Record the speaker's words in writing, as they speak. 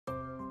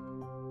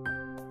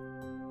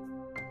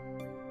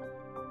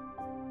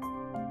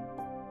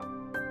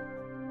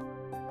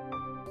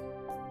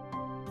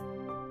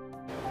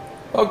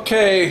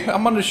Okay,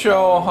 I'm going to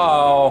show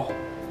how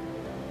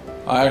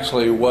I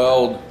actually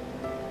weld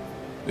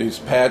these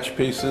patch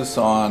pieces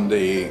on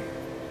the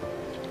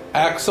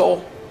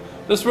axle.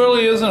 This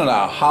really isn't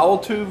a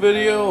how-to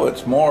video,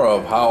 it's more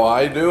of how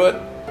I do it.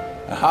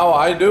 And how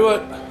I do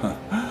it,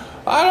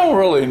 I don't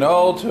really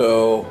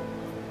know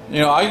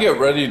I get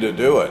ready to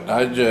do it.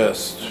 I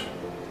just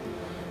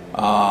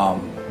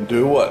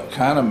do what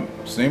kind of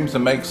seems to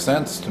make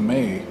sense to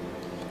me.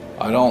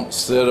 I don't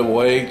sit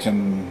awake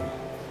and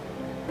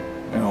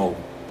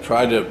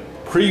try to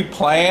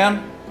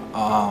pre-plan.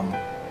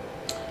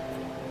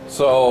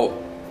 So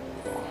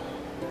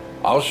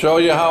I'll show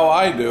you how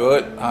I do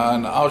it,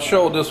 and I'll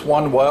show this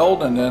one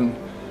weld, and then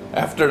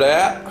after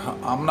that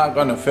I'm not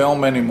going to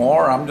film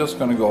anymore. I'm just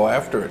going to go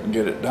after it and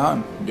get it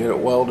done, get it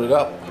welded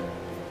up.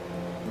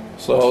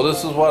 So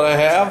this is what I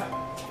have.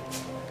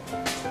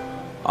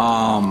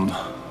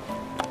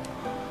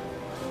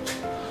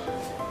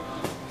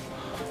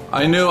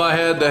 I knew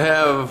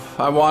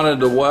I wanted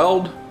to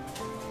weld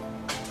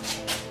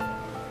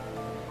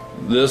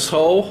this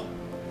hole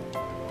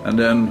and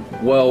then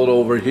weld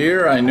over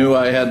here. I knew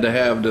I had to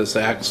have this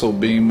axle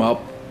beam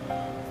up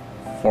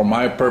for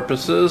my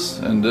purposes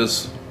and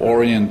this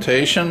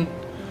orientation.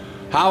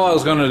 How I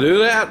was going to do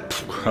that?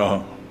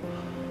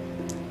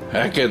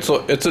 Heck, it's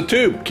a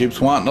tube.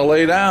 Keeps wanting to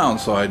lay down,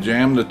 so I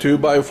jammed the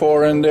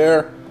 2x4 in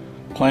there,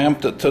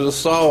 clamped it to the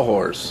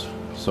sawhorse,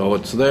 so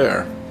it's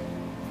there.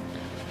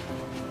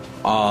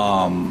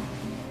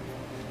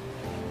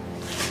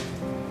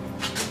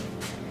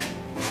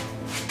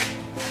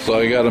 So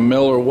I got a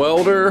Miller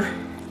welder.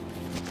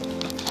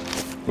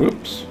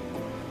 Whoops.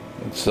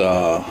 It's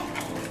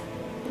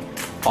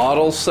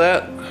auto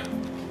set.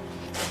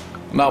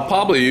 And I'll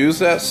probably use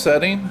that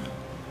setting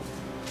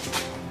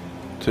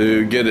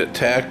to get it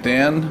tacked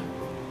in.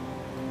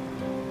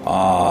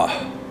 I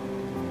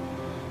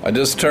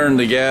just turned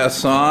the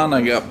gas on.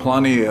 I got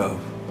plenty of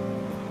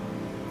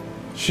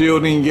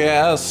shielding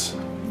gas.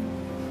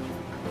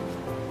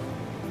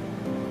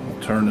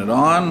 I'll turn it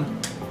on.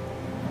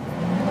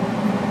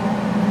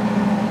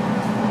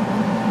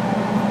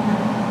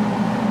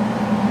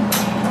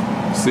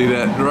 See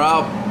that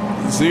drop?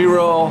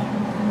 0.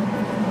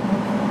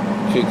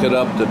 Kick it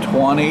up to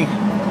 20.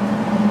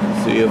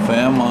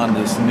 CFM on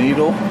this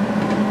needle.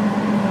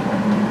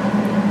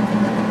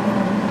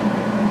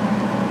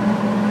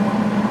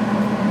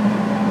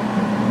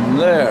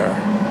 There.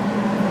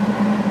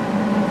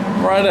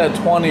 Right at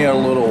 20 or a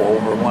little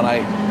over. When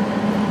I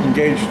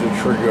engage the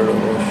trigger, it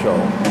will show.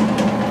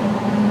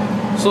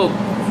 So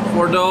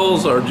for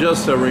those, or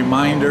just a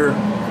reminder,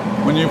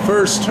 when you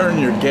first turn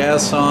your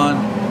gas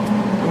on,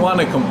 you want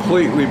to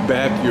completely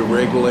back your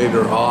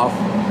regulator off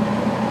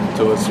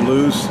till it's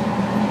loose,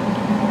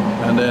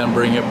 and then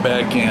bring it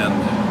back in.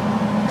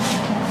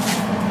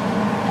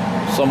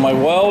 So my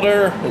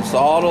welder, it's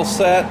auto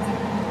set.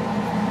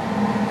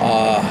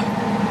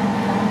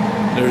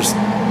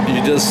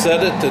 You just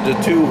set it to the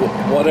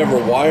whatever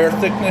wire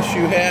thickness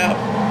you have.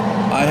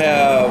 I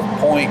have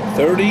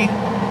 .30,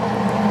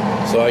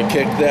 so I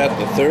kick that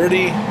to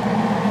 30.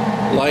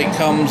 Light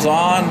comes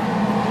on.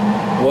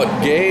 What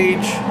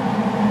gauge?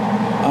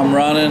 I'm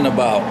running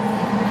about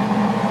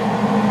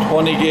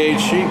 20 gauge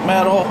sheet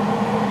metal,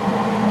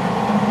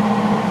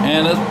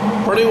 and it's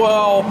pretty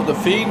well, the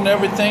feed and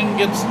everything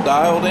gets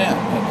dialed in.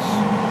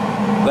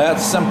 It's that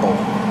simple.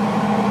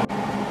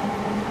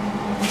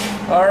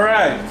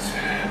 Alright,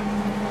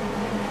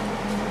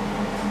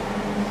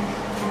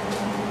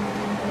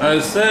 I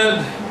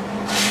said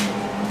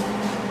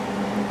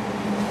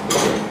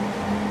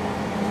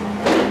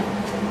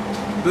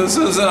this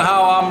isn't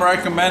how I'm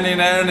recommending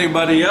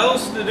anybody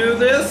else to do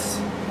this.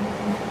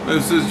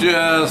 This is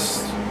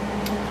just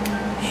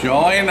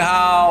showing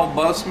how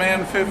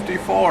Busman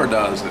 54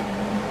 does it.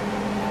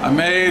 I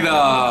made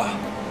a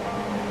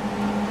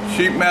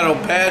sheet metal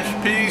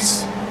patch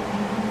piece.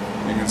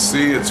 You can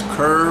see it's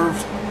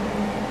curved.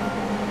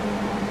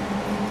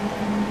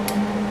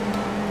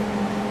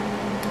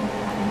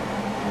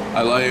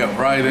 I lay it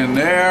right in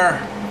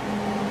there.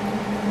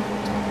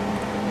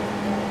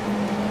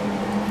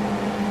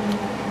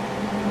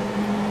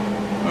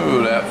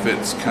 Ooh, that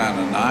fits kind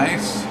of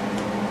nice.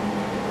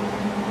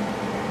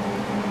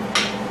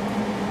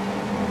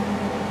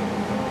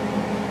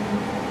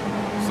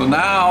 So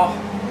now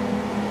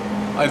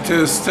I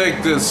just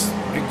take this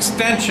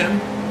extension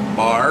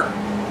bar.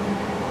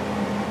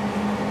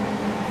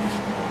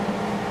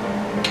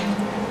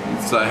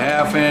 It's a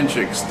 1/2 inch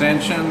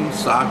extension,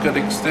 socket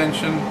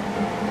extension.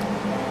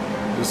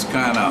 Just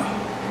kind of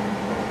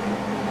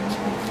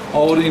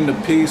holding the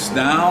piece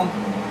down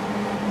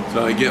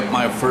so I get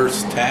my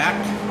first tack.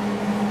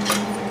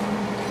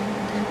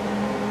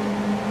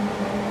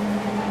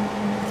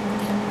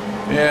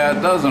 Yeah,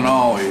 it doesn't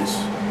always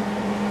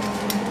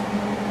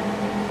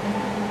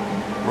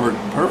work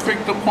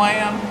perfect to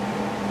plan.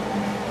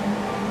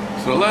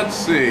 So let's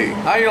see.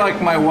 How do you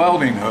like my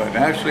welding hood?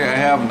 Actually, I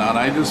have none.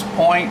 I just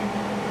point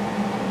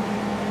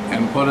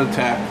and put a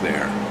tack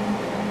there.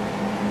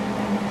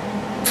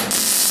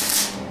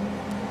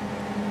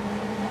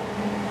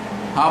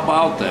 How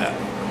about that?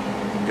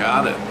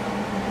 Got it.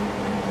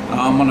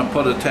 Now I'm going to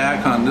put a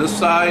tack on this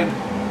side.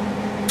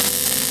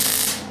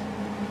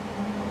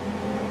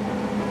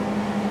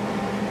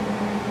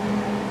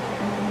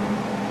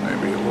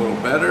 Maybe a little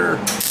better.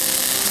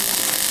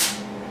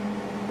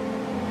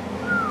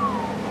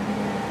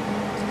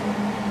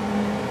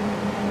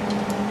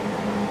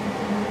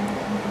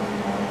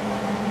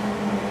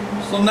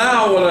 So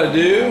now what I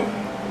do,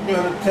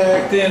 got it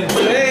tacked in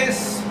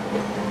place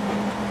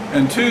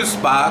in 2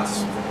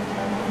 spots.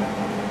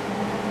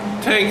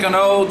 Take an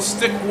old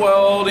stick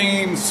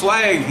welding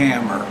slag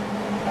hammer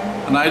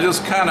and I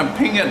just kind of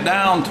ping it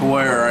down to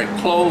where I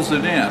close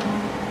it in.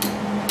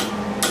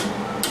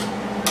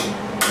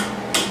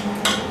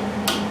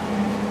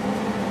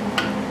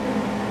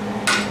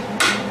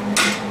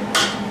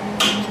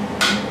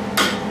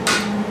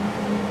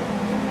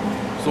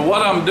 So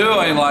what I'm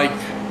doing, like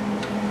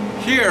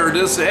here,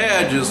 this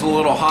edge is a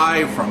little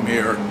high from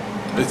here.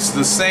 It's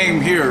the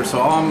same here,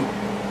 so I'm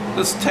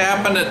just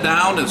tapping it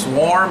down. It's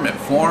warm, it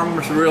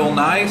forms real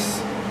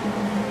nice.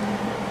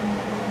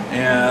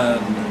 And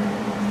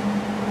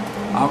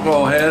I'll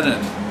go ahead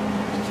and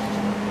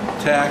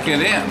tack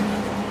it in.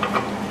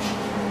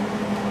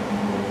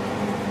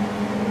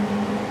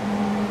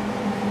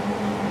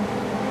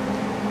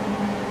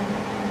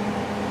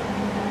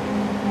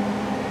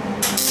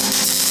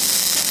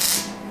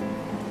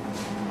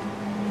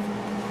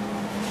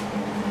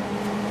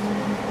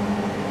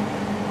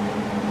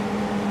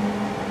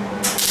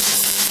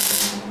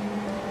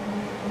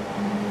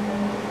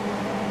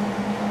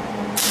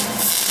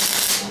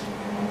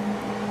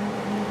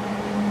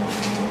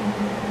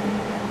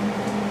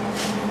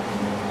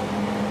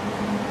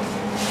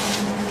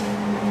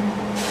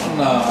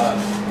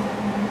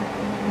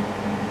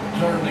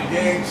 Turn the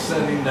gauge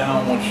setting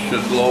down, which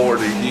should lower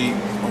the heat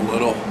a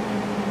little.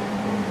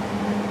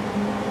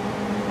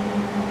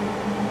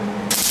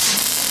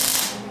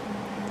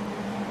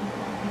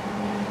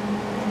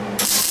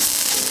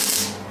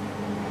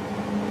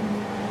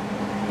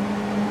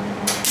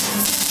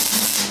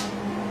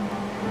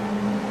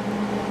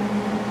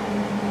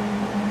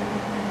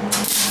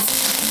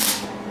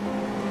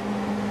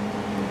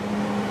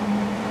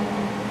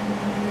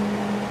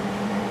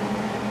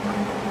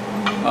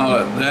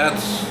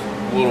 That's a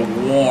little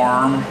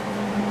warm.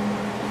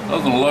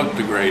 Doesn't look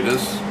the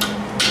greatest.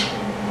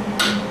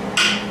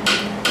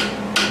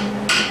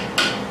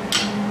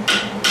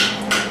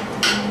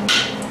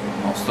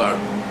 I'll start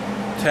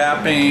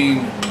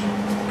tapping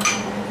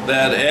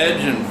that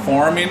edge and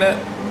forming it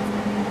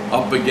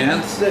up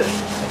against it.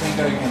 I think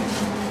I can,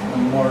 a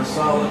more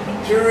solid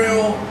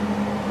material.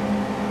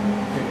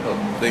 Pick up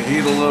the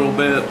heat a little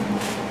bit.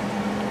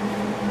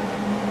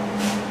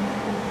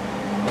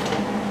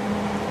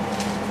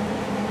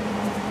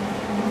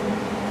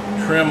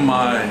 Trim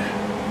my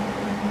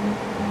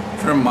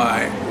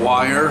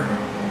wire,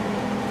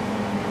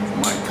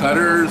 my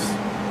cutters.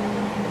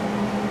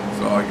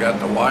 So I got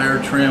the wire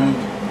trimmed.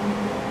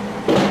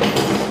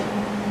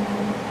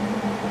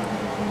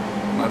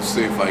 Let's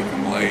see if I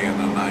can lay in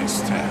a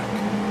nice tack.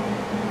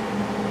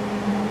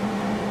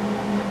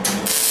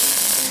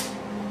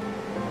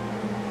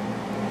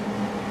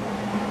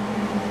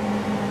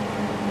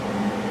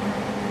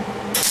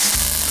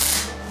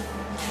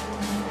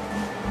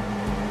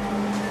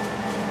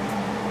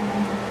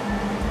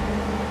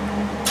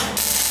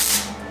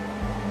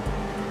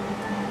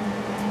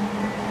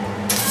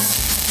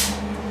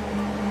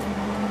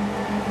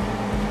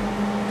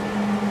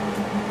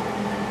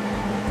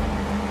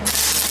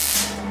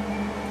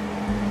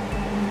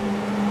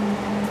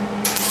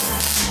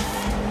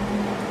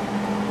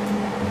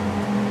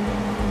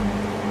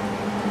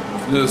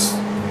 Just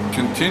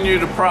continue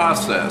to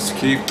process.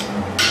 Keep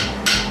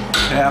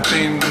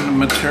tapping the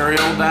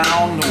material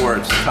down to where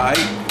it's tight.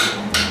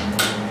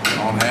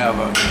 Don't have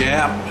a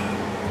gap.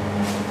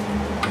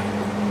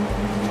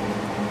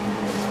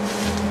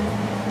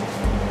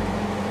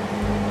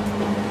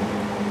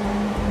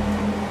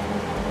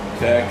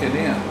 Tack it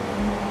in.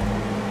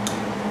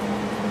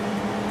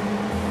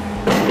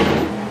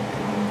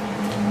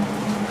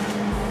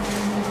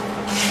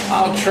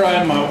 I'll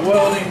try my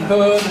welding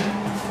hood.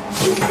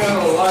 We've got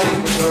a light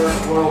and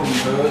dark welding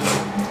hood.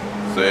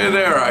 See,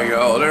 there I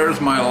go. There's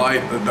my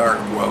light and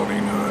dark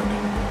welding hood.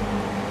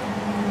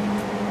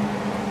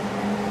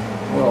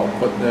 Well,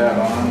 put that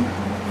on.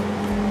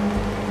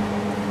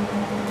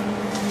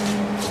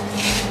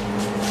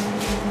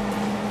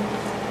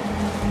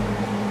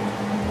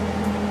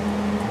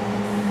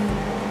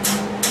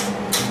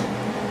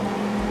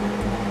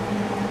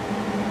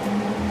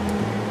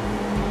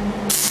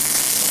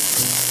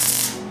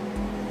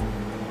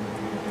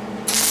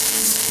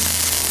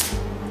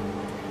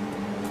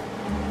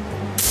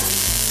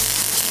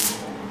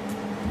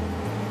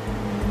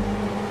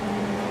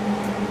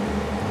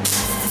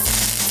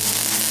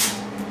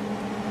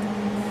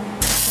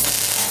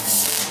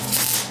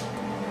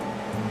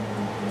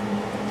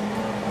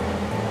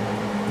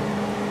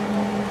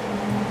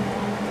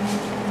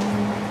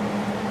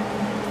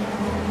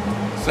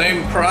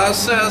 Same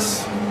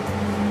process.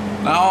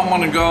 Now I'm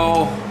going to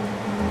go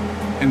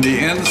in the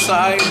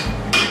inside.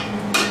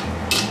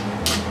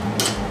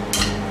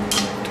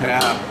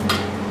 Tap.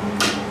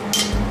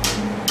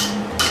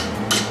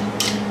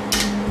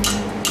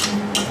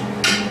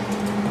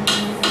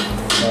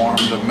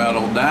 Form the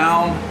metal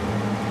down.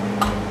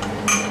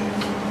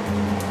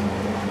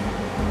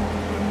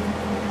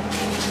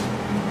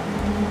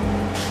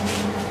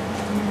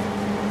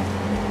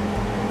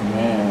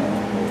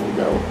 And there we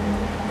go.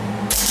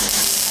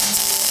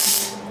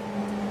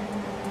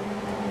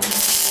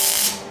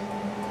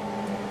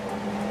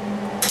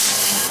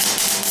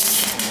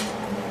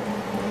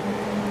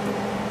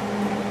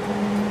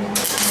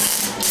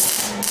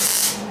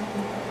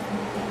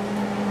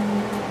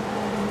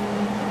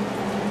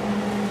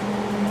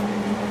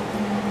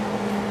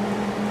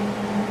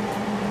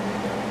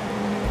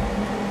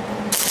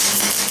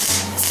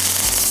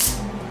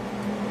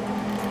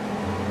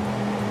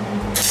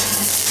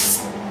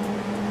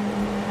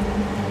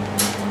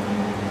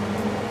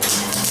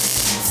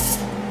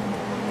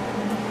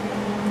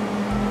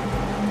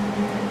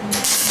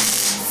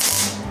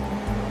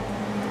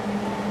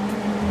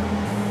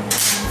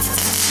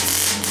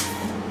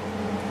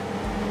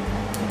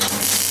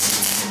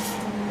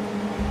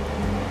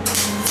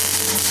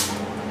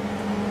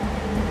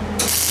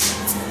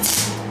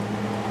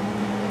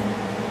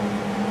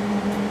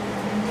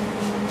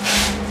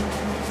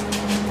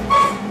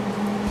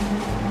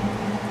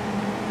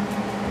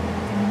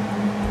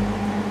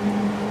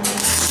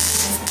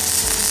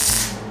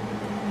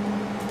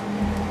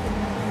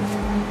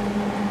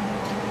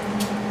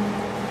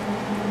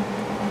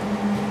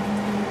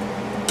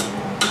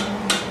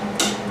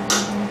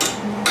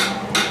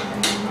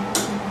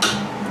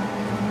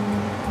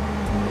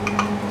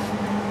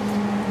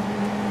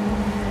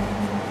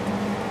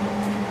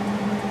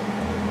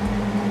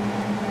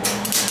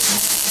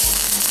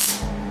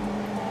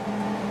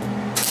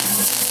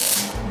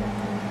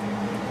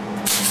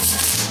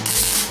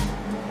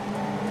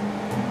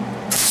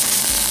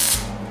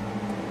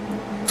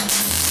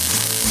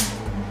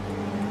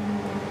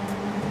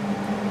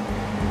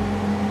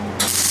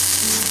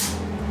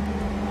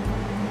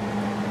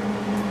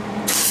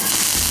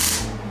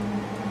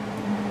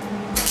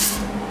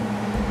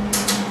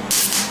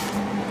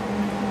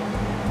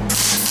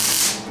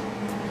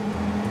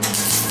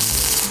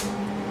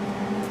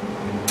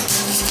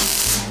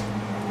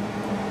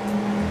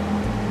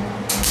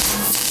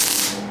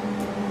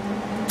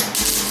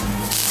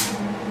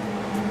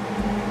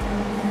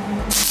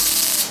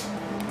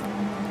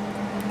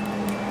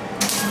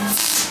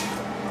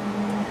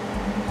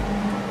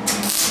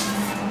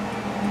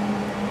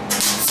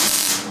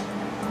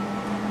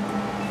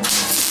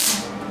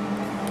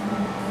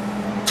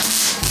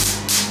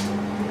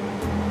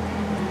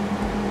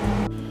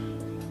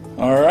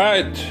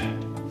 Alright,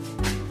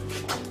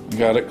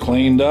 got it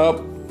cleaned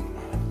up.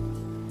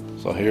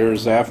 So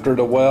here's after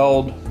the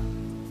weld.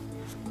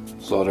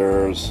 So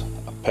there's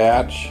a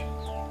patch,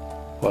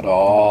 but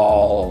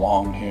all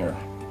along here.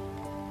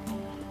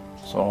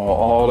 So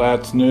all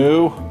that's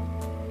new,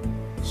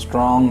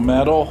 strong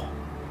metal,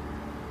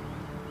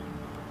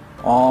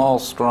 all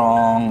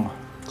strong,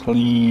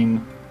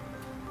 clean.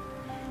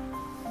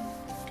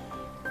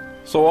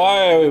 So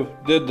I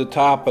did the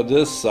top of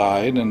this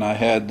side and I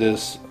had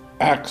this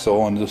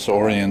axle in this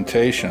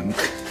orientation.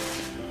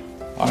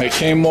 I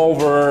came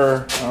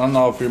over, I don't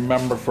know if you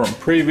remember from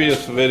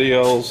previous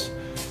videos,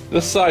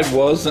 this side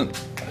was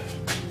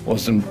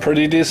in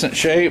pretty decent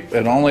shape.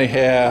 It only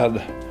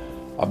had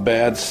a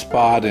bad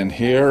spot in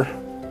here,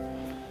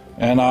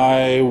 and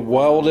I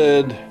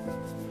welded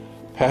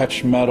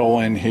patch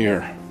metal in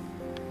here.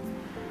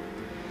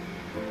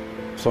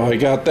 So I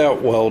got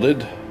that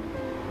welded.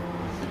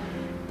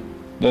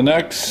 The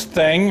next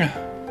thing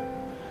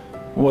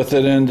with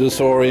it in this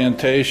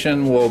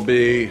orientation will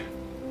be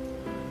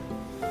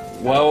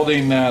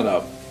welding that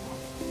up.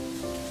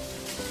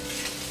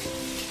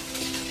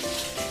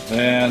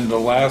 And the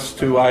last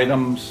two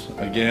items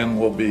again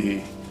will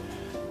be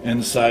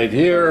inside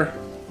here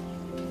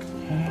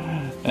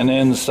and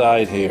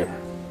inside here.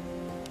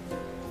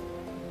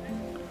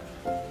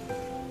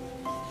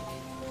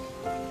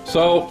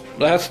 So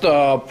that's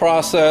the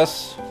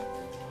process,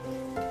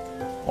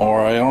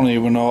 or I don't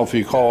even know if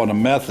you call it a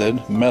method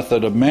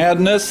of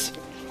madness.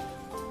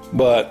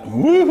 But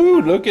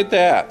woohoo, look at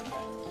that.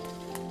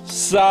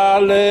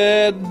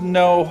 Solid,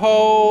 no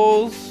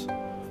holes,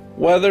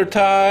 weather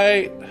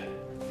tight.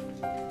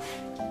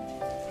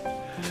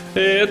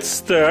 It's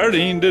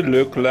starting to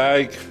look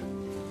like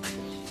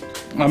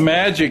a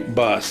magic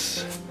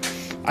bus.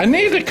 I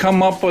need to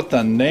come up with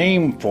a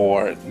name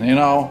for it, you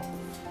know.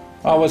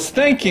 I was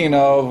thinking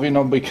of, you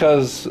know,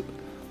 because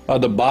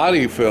of the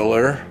body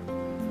filler,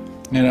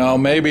 you know,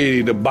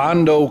 maybe the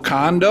Bondo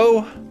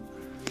Condo.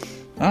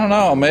 I don't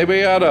know,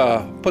 maybe I ought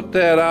to put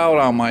that out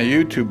on my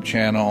YouTube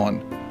channel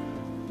and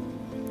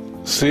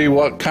see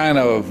what kind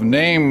of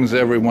names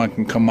everyone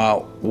can come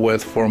out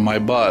with for my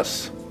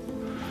bus.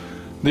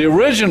 The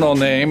original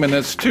name, and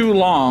it's too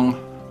long,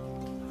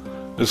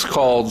 is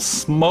called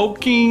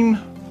Smoking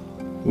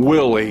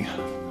Willie.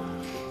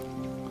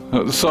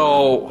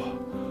 So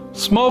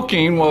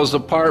Smoking was the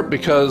part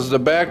because the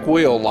back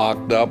wheel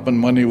locked up,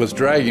 and when he was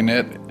dragging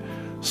it,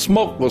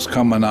 smoke was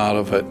coming out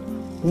of it.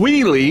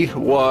 Wheelie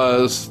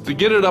was to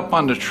get it up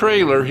on the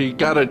trailer. He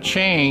got a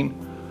chain,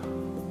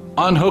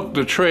 unhooked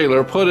the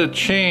trailer, put a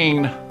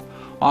chain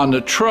on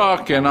the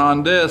truck and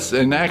on this,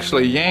 and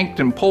actually yanked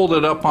and pulled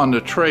it up on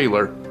the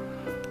trailer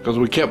because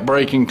we kept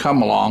breaking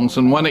come-alongs.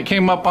 And when it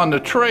came up on the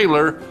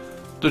trailer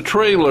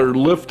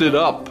lifted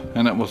up,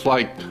 and it was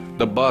like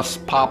the bus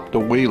popped a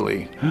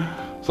wheelie.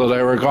 So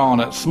they were calling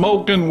it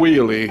Smoking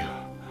Wheelie.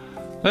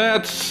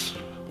 That's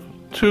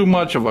too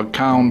much of a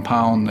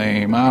compound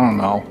name. I don't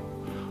know.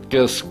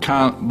 Guess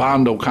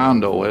Bondo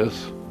Condo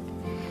is.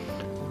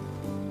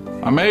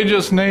 I may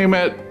just name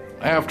it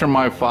after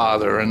my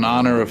father in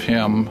honor of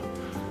him.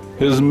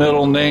 His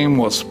middle name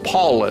was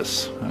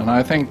Paulus, and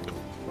I think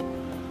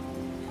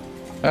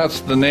that's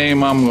the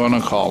name I'm going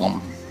to call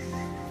him.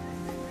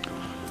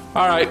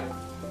 Alright,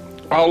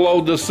 I'll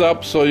load this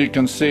up so you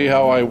can see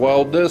how I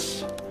weld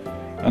this,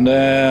 and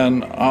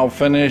then I'll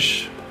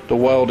finish the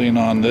welding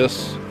on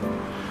this.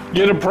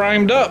 Get it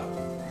primed up.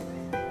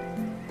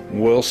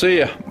 We'll see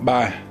ya.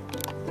 Bye.